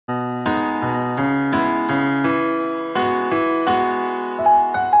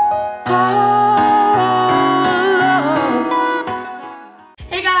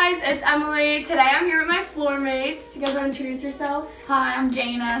want to introduce yourselves? Hi, I'm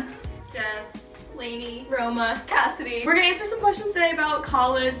Jayna. Jess. Laney. Roma. Cassidy. We're gonna answer some questions today about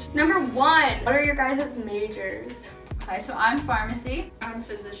college. Number 1, what are your guys' majors? Okay, so I'm pharmacy. I'm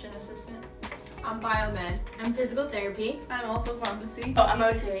physician assistant. I'm biomed. I'm physical therapy. I'm also pharmacy. Oh, I'm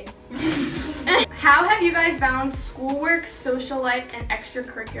OT. How have you guys balanced schoolwork, social life, and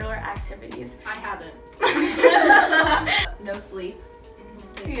extracurricular activities? I haven't. No sleep.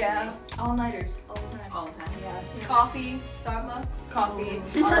 Basically. Yeah. All-nighters. All the time. All the time. Yeah. Coffee. Starbucks. Coffee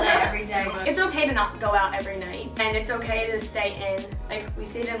all day, every day. It's okay to not go out every night, and it's okay to stay in. Like, we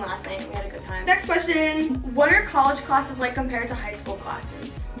stayed in last night and we had a good time. Next question. What are college classes like compared to high school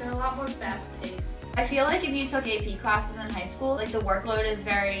classes? They're a lot more fast-paced. I feel like if you took AP classes in high school, like the workload is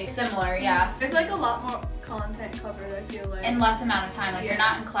very similar, yeah. There's like a lot more content covered, I feel like. In less amount of time. Like you're Yeah.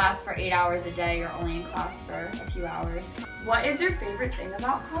 not in class for 8 hours a day, you're only in class for a few hours. What is your favorite thing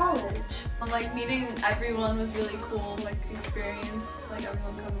about college? Like meeting everyone was really cool, like experience, like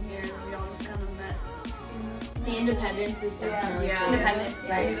everyone coming here and we all just kind of met. The independence is definitely Yeah. cool. Independence is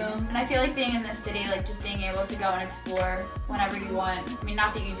nice. Freedom. And I feel like being in this city, like just being able to go and explore whenever you want. I mean,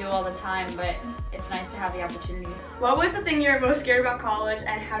 not that you do all the time, but it's nice to have the opportunities. What was the thing you were most scared about college,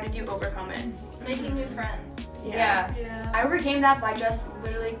 and how did you overcome it? Making new friends. Yeah. Yeah. I overcame that by just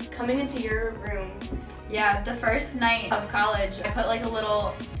literally coming into your room. Yeah, the first night of college, I put like a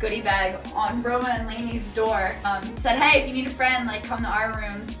little goodie bag on Roma and Laney's door. Said, hey, if you need a friend, like come to our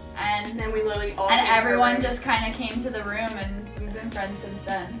room. And then we literally all And came to her everyone room. just kind of came to the room, and we've been friends since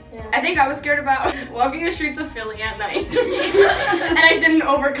then. Yeah. I think I was scared about walking the streets of Philly at night. And I didn't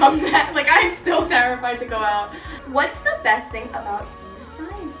overcome that. Like, I'm still terrified to go out. What's the best thing about U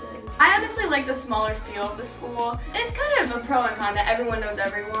Sciences? I honestly like the smaller feel of the school. It's kind of a pro and con that everyone knows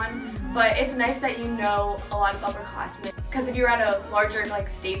everyone, but it's nice that you know a lot of upperclassmen. Because if you were at a larger like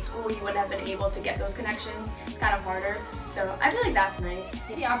state school, you wouldn't have been able to get those connections. It's kind of harder. So I feel like that's nice.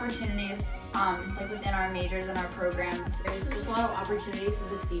 The opportunities, like within our majors and our programs. There's just a lot of opportunities to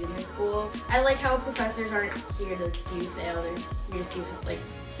succeed in their school. I like how professors aren't here to see you fail, they're here to see you like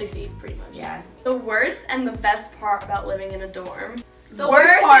succeed pretty much. Yeah. The worst and the best part about living in a dorm. The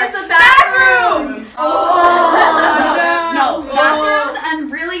worst is the bathrooms! No, bathrooms and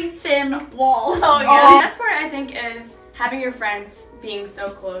really thin walls. Oh, The yeah. best part I think is having your friends being so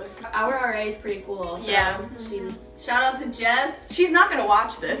close. Our RA is pretty cool also. Yeah. She's, Shout out to Jess. She's not gonna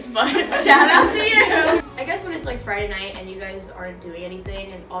watch this, but shout out to you. I guess when it's like Friday night and you guys aren't doing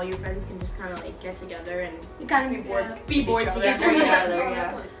anything and all your friends can just kind of like get together and You kind of be bored. Yeah. be bored each other. together. together, Oh, yeah.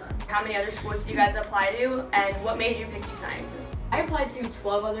 that's always fun. How many other schools do you guys apply to, and what made you pick U Sciences? I applied to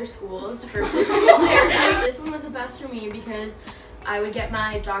 12 other schools for physical therapy. This one was the best for me because I would get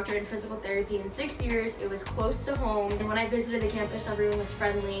my doctorate in physical therapy in 6 years. It was close to home, and when I visited the campus, everyone was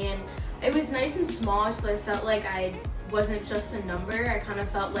friendly, and it was nice and small, so I felt like I wasn't just a number. I kind of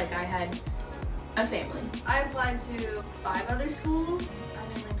felt like I had a family. I applied to 5 other schools. I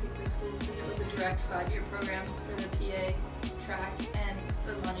mainly picked this school because it was a direct 5-year program for the PA track and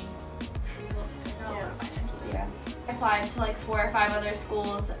the money. It got a lot of financial. Yeah. I applied to like 4 or 5 other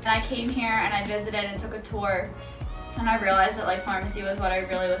schools, and I came here and I visited and took a tour, and I realized that like pharmacy was what I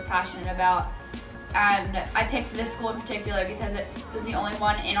really was passionate about. And I picked this school in particular because it was the only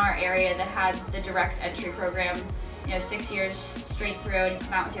one in our area that had the direct entry program, 6 years straight through, and you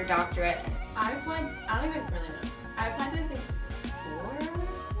come out with your doctorate. I applied, I don't even really know. I applied to I think 4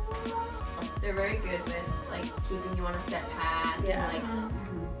 other schools. They're very good with like keeping you on a set path. Yeah. And, like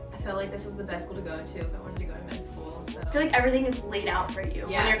I felt like this was the best school to go to if I wanted to go to med school. So I feel like everything is laid out for you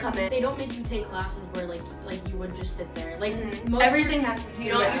when Yeah. you're coming. They don't make you take classes where like you would just sit there. Like most Everything has to do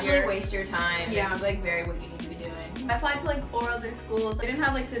you don't with usually your- waste your time. Yeah. It's like very what you need to be doing. I applied to like 4 other schools. I didn't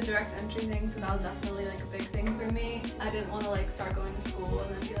have like the direct entry thing, so that was definitely like a big thing for me. I didn't want to like start going to school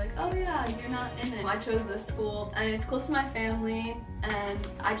and then be like, oh yeah, you're not in it. I chose this school and it's close to my family, and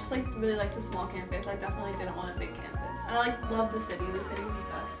I just like really like the small campus. I definitely didn't want a big campus. And I like love the city. The city's the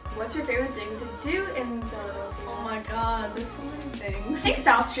best. What's your favorite thing to do in Philadelphia? Oh my god, there's so many I things. think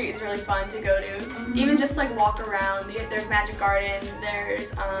South Street is really fun to go to. Even just like walk around. There's Magic Garden.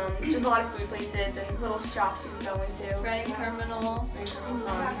 There's just a lot of food places and little shops you can go into. Reading Terminal.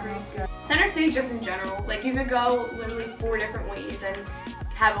 Center City just in general. Like you could go literally 4 different ways and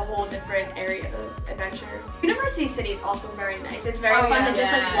have a whole different area of adventure. University City is also very nice. It's very Oh, fun yeah. to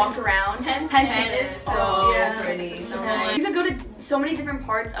just like Yes. walk around. Penn is so Oh, yeah. pretty. So So nice. You could go to so many different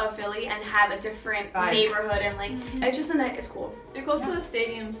parts of Philly and have a different Vibe. neighborhood, and like it's just it's cool. You're close to the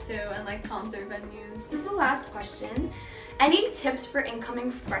stadiums too and like concert venues. This is the last question. Any tips for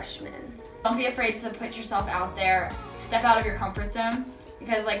incoming freshmen? Don't be afraid to put yourself out there. Step out of your comfort zone.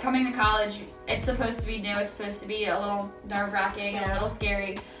 Because like coming to college, it's supposed to be new, it's supposed to be a little nerve-wracking and a little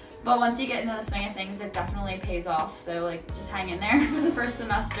scary. But once you get into the swing of things, it definitely pays off. So like just hang in there for the first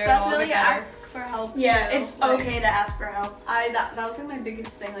semester. Definitely ask for help. Yeah, too. it's like, okay to ask for help. That was like my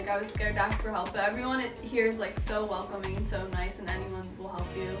biggest thing. Like I was scared to ask for help, but everyone here is like so welcoming and so nice, and anyone will help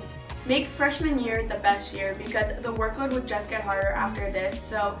you. Make freshman year the best year because the workload would just get harder after this.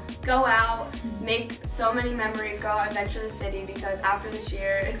 So go out, make so many memories, go out, adventure the city because after this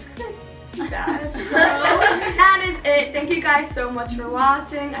year, it's gonna be bad. So that is it. Thank you guys so much for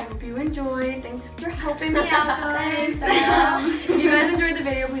watching. I hope you enjoyed. Thanks for helping me out, guys. If you guys enjoyed the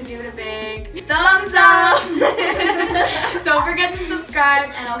video, please give it a big thumbs up. Don't forget to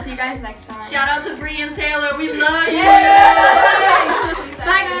subscribe, and I'll see you guys next time. Shout out to Bree and Taylor. We love you. Yay!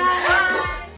 Bye, guys.